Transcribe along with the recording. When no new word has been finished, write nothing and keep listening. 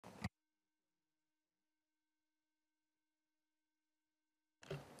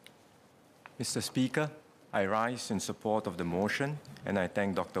Mr. Speaker, I rise in support of the motion, and I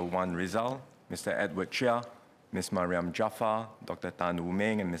thank Dr. Wan Rizal, Mr. Edward Chia, Ms. Mariam Jaffar, Dr. Tan Wu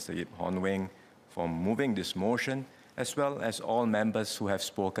Meng, and Mr. Yip Hon Weng for moving this motion, as well as all members who have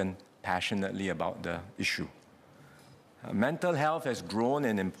spoken passionately about the issue. Mental health has grown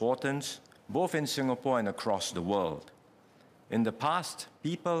in importance both in Singapore and across the world. In the past,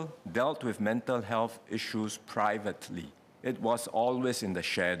 people dealt with mental health issues privately. It was always in the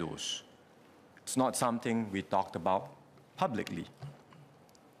shadows. It's not something we talked about publicly.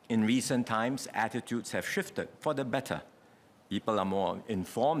 In recent times, attitudes have shifted for the better. People are more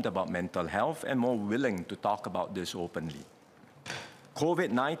informed about mental health and more willing to talk about this openly.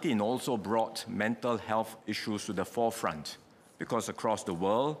 COVID-19 also brought mental health issues to the forefront because across the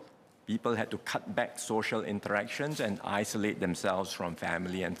world, people had to cut back social interactions and isolate themselves from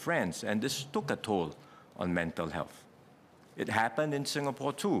family and friends, and this took a toll on mental health. It happened in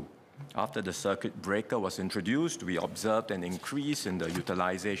Singapore too. After the circuit breaker was introduced, we observed an increase in the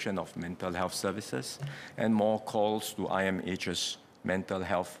utilization of mental health services and more calls to IMH's mental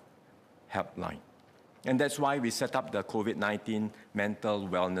health helpline. And that's why we set up the COVID-19 Mental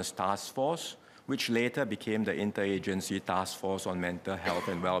Wellness Task Force, which later became the Interagency Task Force on Mental Health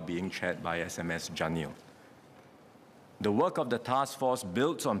and Wellbeing, chaired by SMS Janil. The work of the task force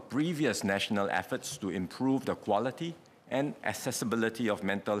builds on previous national efforts to improve the quality and accessibility of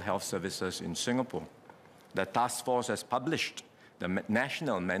mental health services in Singapore. The task force has published the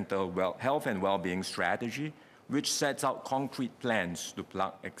National Mental Health and Wellbeing Strategy, which sets out concrete plans to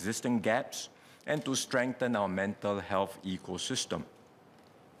plug existing gaps and to strengthen our mental health ecosystem.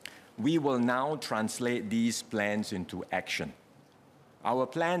 We will now translate these plans into action. Our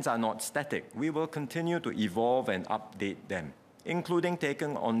plans are not static. We will continue to evolve and update them, including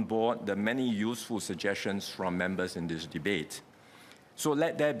taking on board the many useful suggestions from members in this debate. So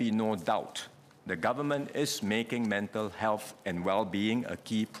let there be no doubt, the government is making mental health and well-being a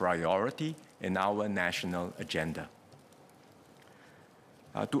key priority in our national agenda.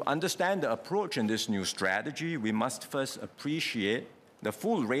 To understand the approach in this new strategy, we must first appreciate the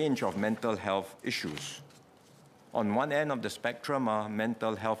full range of mental health issues. On one end of the spectrum are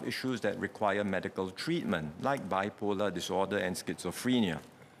mental health issues that require medical treatment, like bipolar disorder and schizophrenia.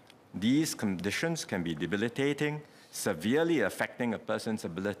 These conditions can be debilitating, severely affecting a person's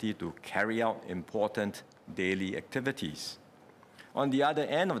ability to carry out important daily activities. On the other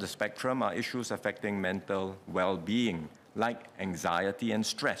end of the spectrum are issues affecting mental well-being, like anxiety and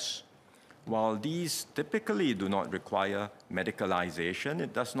stress. While these typically do not require medicalization,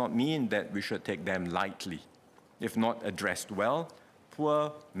 it does not mean that we should take them lightly. If not addressed well,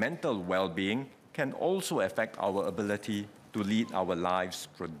 poor mental well-being can also affect our ability to lead our lives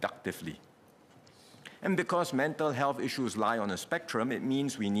productively. And because mental health issues lie on a spectrum, it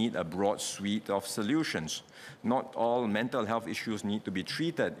means we need a broad suite of solutions. Not all mental health issues need to be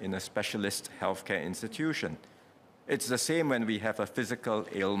treated in a specialist healthcare institution. It's the same when we have a physical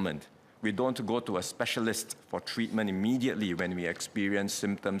ailment. We don't go to a specialist for treatment immediately when we experience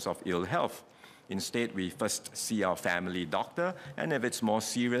symptoms of ill health. Instead, we first see our family doctor, and if it's more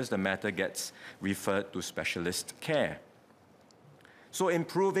serious, the matter gets referred to specialist care. So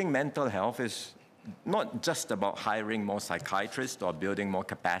improving mental health is not just about hiring more psychiatrists or building more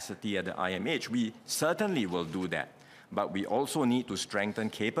capacity at the IMH. We certainly will do that, but we also need to strengthen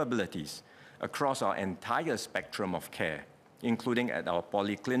capabilities across our entire spectrum of care, including at our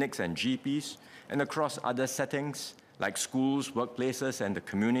polyclinics and GPs, and across other settings like schools, workplaces, and the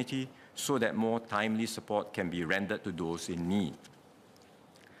community, so that more timely support can be rendered to those in need.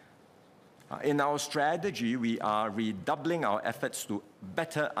 In our strategy, we are redoubling our efforts to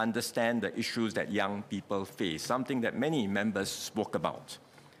better understand the issues that young people face, something that many members spoke about.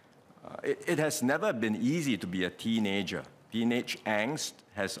 It has never been easy to be a teenager. Teenage angst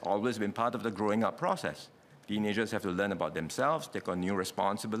has always been part of the growing up process. Teenagers have to learn about themselves, take on new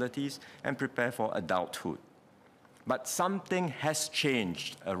responsibilities, and prepare for adulthood. But something has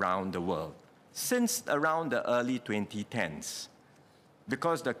changed around the world since around the early 2010s,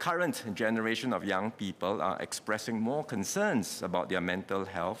 because the current generation of young people are expressing more concerns about their mental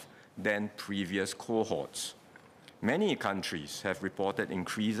health than previous cohorts. Many countries have reported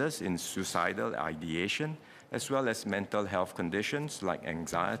increases in suicidal ideation, as well as mental health conditions like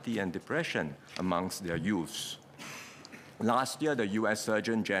anxiety and depression amongst their youths. Last year, the US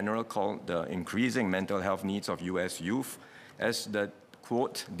Surgeon General called the increasing mental health needs of US youth as the,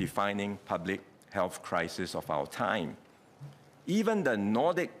 quote, defining public health crisis of our time. Even the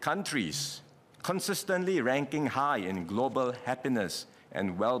Nordic countries, consistently ranking high in global happiness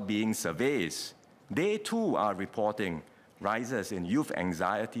and well-being surveys, they too are reporting rises in youth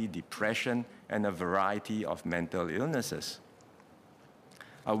anxiety, depression, and a variety of mental illnesses.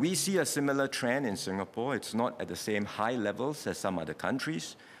 We see a similar trend in Singapore. It's not at the same high levels as some other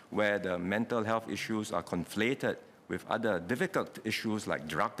countries, where the mental health issues are conflated with other difficult issues like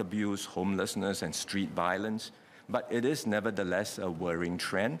drug abuse, homelessness, and street violence. But it is nevertheless a worrying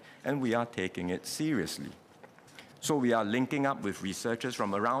trend, and we are taking it seriously. So we are linking up with researchers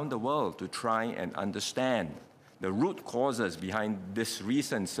from around the world to try and understand the root causes behind this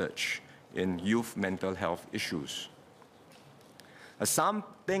recent surge in youth mental health issues. Some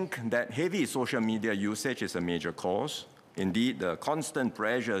think that heavy social media usage is a major cause. Indeed, the constant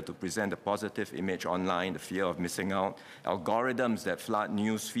pressure to present a positive image online, the fear of missing out, algorithms that flood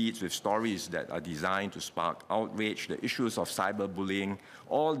news feeds with stories that are designed to spark outrage, the issues of cyberbullying,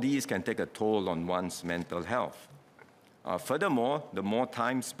 all these can take a toll on one's mental health. Furthermore, the more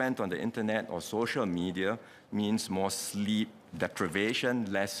time spent on the internet or social media means more sleep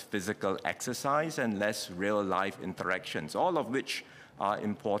deprivation, less physical exercise, and less real-life interactions, all of which are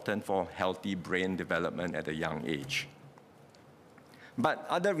important for healthy brain development at a young age. But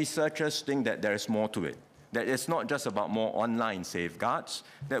other researchers think that there is more to it, that it's not just about more online safeguards,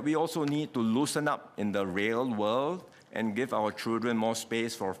 that we also need to loosen up in the real world and give our children more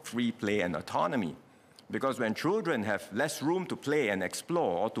space for free play and autonomy. Because when children have less room to play and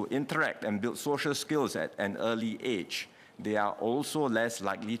explore or to interact and build social skills at an early age, they are also less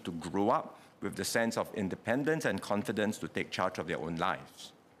likely to grow up with the sense of independence and confidence to take charge of their own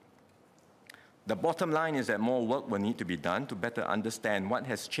lives. The bottom line is that more work will need to be done to better understand what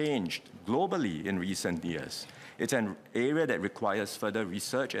has changed globally in recent years. It's an area that requires further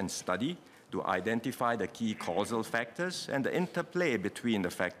research and study to identify the key causal factors and the interplay between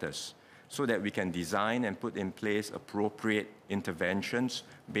the factors so that we can design and put in place appropriate interventions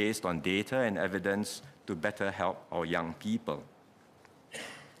based on data and evidence to better help our young people.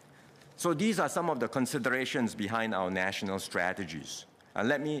 So these are some of the considerations behind our national strategies.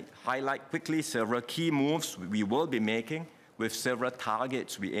 Let me highlight quickly several key moves we will be making with several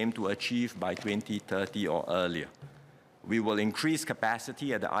targets we aim to achieve by 2030 or earlier. We will increase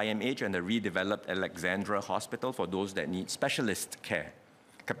capacity at the IMH and the redeveloped Alexandra Hospital for those that need specialist care.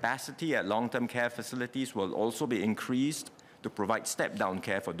 Capacity at long-term care facilities will also be increased to provide step-down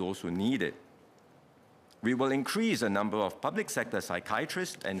care for those who need it. We will increase the number of public sector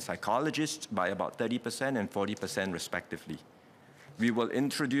psychiatrists and psychologists by about 30% and 40% respectively. We will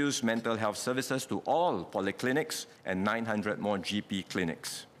introduce mental health services to all polyclinics and 900 more GP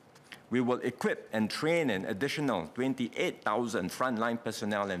clinics. We will equip and train an additional 28,000 frontline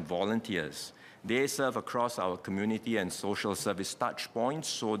personnel and volunteers. They serve across our community and social service touchpoints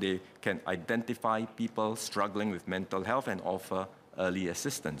so they can identify people struggling with mental health and offer early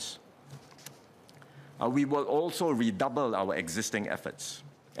assistance. We will also redouble our existing efforts.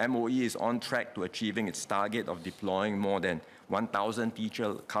 MOE is on track to achieving its target of deploying more than 1,000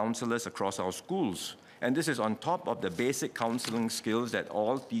 teacher counselors across our schools. And this is on top of the basic counseling skills that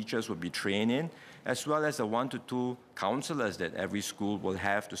all teachers will be trained in, as well as the 1 to 2 counselors that every school will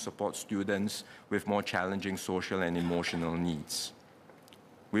have to support students with more challenging social and emotional needs.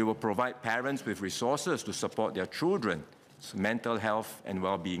 We will provide parents with resources to support their children's mental health and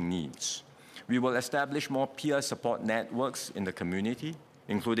well-being needs. We will establish more peer support networks in the community,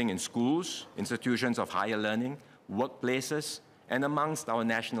 including in schools, institutions of higher learning, workplaces, and amongst our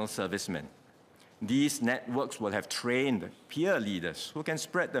national servicemen. These networks will have trained peer leaders who can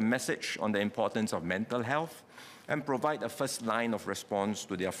spread the message on the importance of mental health and provide a first line of response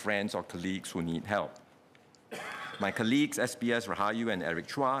to their friends or colleagues who need help. My colleagues SPS Rahayu and Eric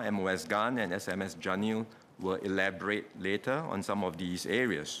Chua, MOS Gan and SMS Janil will elaborate later on some of these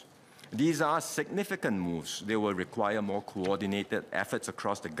areas. These are significant moves. They will require more coordinated efforts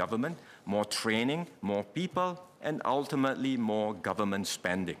across the government, more training, more people, and ultimately more government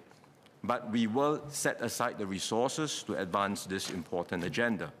spending. But we will set aside the resources to advance this important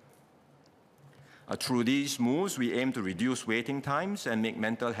agenda. Through these moves, we aim to reduce waiting times and make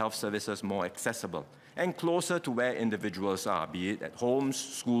mental health services more accessible and closer to where individuals are, be it at homes,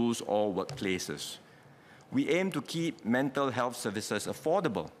 schools, or workplaces. We aim to keep mental health services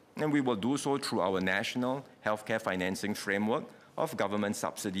affordable, and we will do so through our national healthcare financing framework of government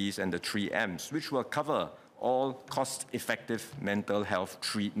subsidies and the 3 M's, which will cover all cost-effective mental health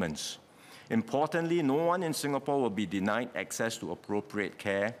treatments. Importantly, no one in Singapore will be denied access to appropriate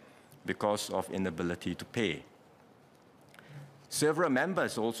care because of inability to pay. Several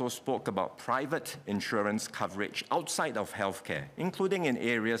members also spoke about private insurance coverage outside of healthcare, including in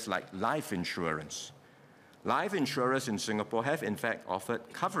areas like life insurance. Life insurers in Singapore have, in fact, offered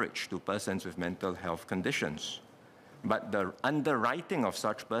coverage to persons with mental health conditions. But the underwriting of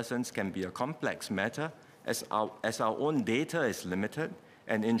such persons can be a complex matter as our own data is limited,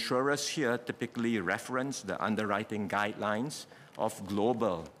 and insurers here typically reference the underwriting guidelines of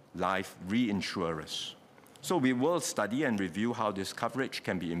global life reinsurers. So we will study and review how this coverage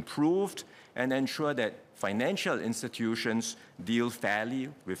can be improved and ensure that financial institutions deal fairly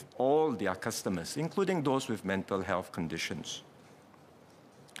with all their customers, including those with mental health conditions.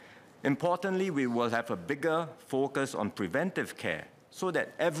 Importantly, we will have a bigger focus on preventive care so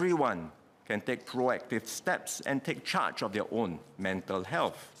that everyone can take proactive steps and take charge of their own mental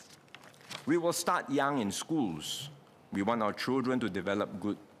health. We will start young in schools. We want our children to develop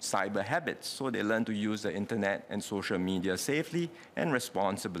good cyber habits so they learn to use the internet and social media safely and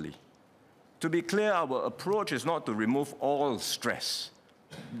responsibly. To be clear, our approach is not to remove all stress.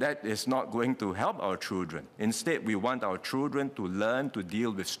 That is not going to help our children. Instead, we want our children to learn to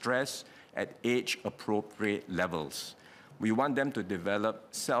deal with stress at age-appropriate levels. We want them to develop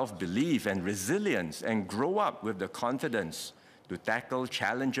self-belief and resilience and grow up with the confidence to tackle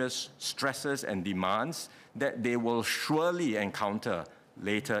challenges, stresses, and demands that they will surely encounter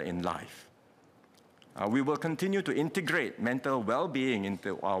later in life. We will continue to integrate mental well-being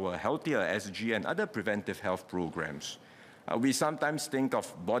into our Healthier SG and other preventive health programs. We sometimes think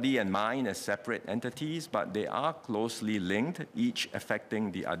of body and mind as separate entities, but they are closely linked, each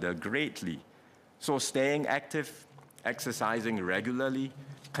affecting the other greatly. So staying active, exercising regularly,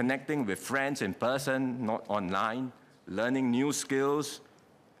 connecting with friends in person, not online, learning new skills,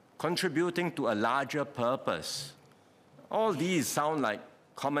 contributing to a larger purpose. All these sound like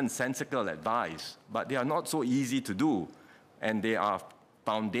commonsensical advice, but they are not so easy to do, and they are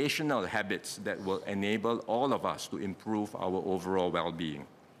foundational habits that will enable all of us to improve our overall well-being.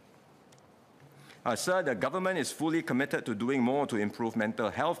 Sir, the government is fully committed to doing more to improve mental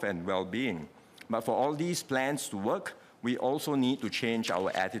health and well-being. But for all these plans to work, we also need to change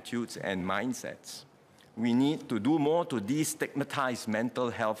our attitudes and mindsets. We need to do more to destigmatize mental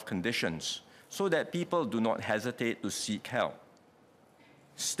health conditions so that people do not hesitate to seek help.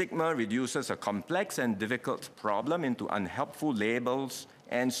 Stigma reduces a complex and difficult problem into unhelpful labels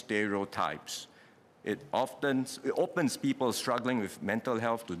and stereotypes. It opens people struggling with mental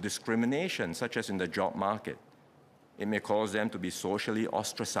health to discrimination, such as in the job market. It may cause them to be socially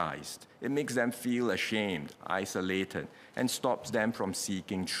ostracized. It makes them feel ashamed, isolated, and stops them from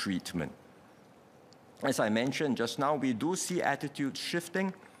seeking treatment. As I mentioned just now, we do see attitudes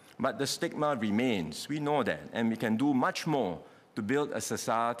shifting, but the stigma remains. We know that, and we can do much more to build a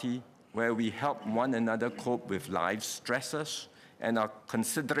society where we help one another cope with life's stresses and are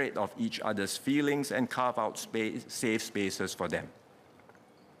considerate of each other's feelings and carve out safe spaces for them.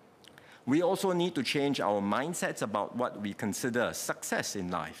 We also need to change our mindsets about what we consider success in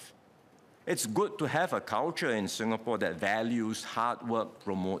life. It's good to have a culture in Singapore that values hard work,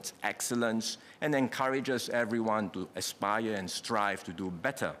 promotes excellence, and encourages everyone to aspire and strive to do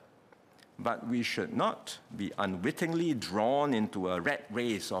better. But we should not be unwittingly drawn into a rat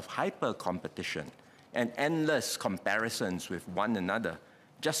race of hyper-competition and endless comparisons with one another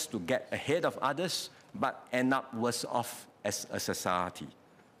just to get ahead of others, but end up worse off as a society.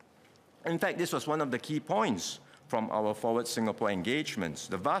 In fact, this was one of the key points from our Forward Singapore engagements.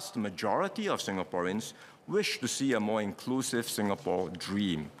 The vast majority of Singaporeans wish to see a more inclusive Singapore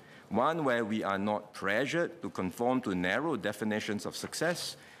dream, one where we are not pressured to conform to narrow definitions of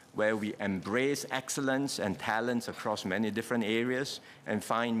success, where we embrace excellence and talents across many different areas and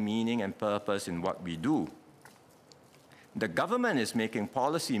find meaning and purpose in what we do. The government is making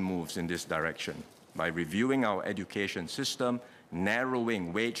policy moves in this direction by reviewing our education system,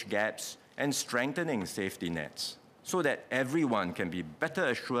 narrowing wage gaps, and strengthening safety nets so that everyone can be better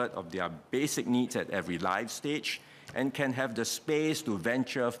assured of their basic needs at every life stage and can have the space to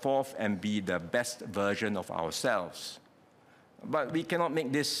venture forth and be the best version of ourselves. But we cannot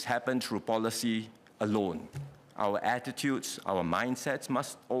make this happen through policy alone. Our attitudes, our mindsets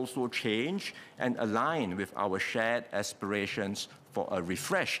must also change and align with our shared aspirations for a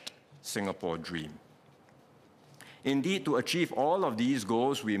refreshed Singapore dream. Indeed, to achieve all of these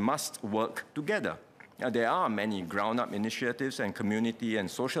goals, we must work together. There are many ground-up initiatives and community and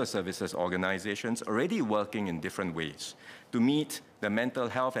social services organizations already working in different ways to meet the mental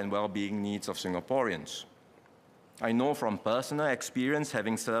health and well-being needs of Singaporeans. I know from personal experience,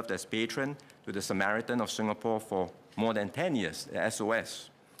 having served as patron to the Samaritan of Singapore for more than 10 years, the SOS.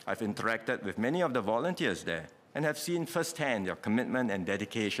 I've interacted with many of the volunteers there and have seen firsthand their commitment and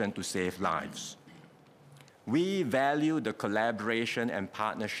dedication to save lives. We value the collaboration and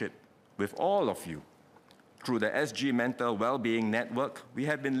partnership with all of you. Through the SG Mental Wellbeing Network, we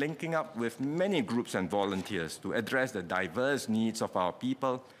have been linking up with many groups and volunteers to address the diverse needs of our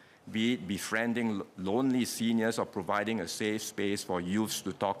people, be it befriending lonely seniors or providing a safe space for youths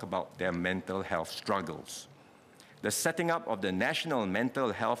to talk about their mental health struggles. The setting up of the National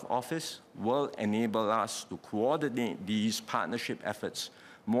Mental Health Office will enable us to coordinate these partnership efforts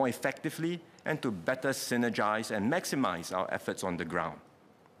more effectively and to better synergize and maximize our efforts on the ground.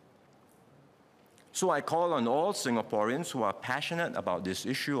 So I call on all Singaporeans who are passionate about this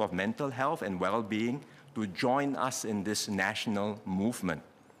issue of mental health and well-being to join us in this national movement.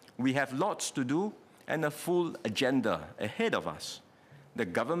 We have lots to do and a full agenda ahead of us. The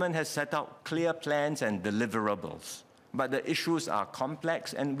government has set out clear plans and deliverables, but the issues are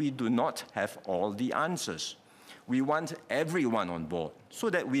complex and we do not have all the answers. We want everyone on board so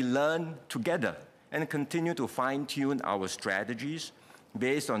that we learn together and continue to fine-tune our strategies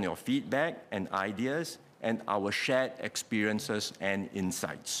based on your feedback and ideas and our shared experiences and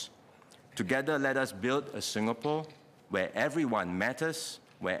insights. Together, let us build a Singapore where everyone matters,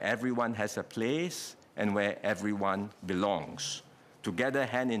 where everyone has a place, and where everyone belongs. Together,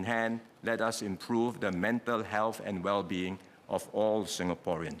 hand in hand, let us improve the mental health and well-being of all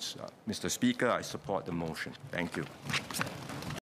Singaporeans. Mr. Speaker, I support the motion. Thank you.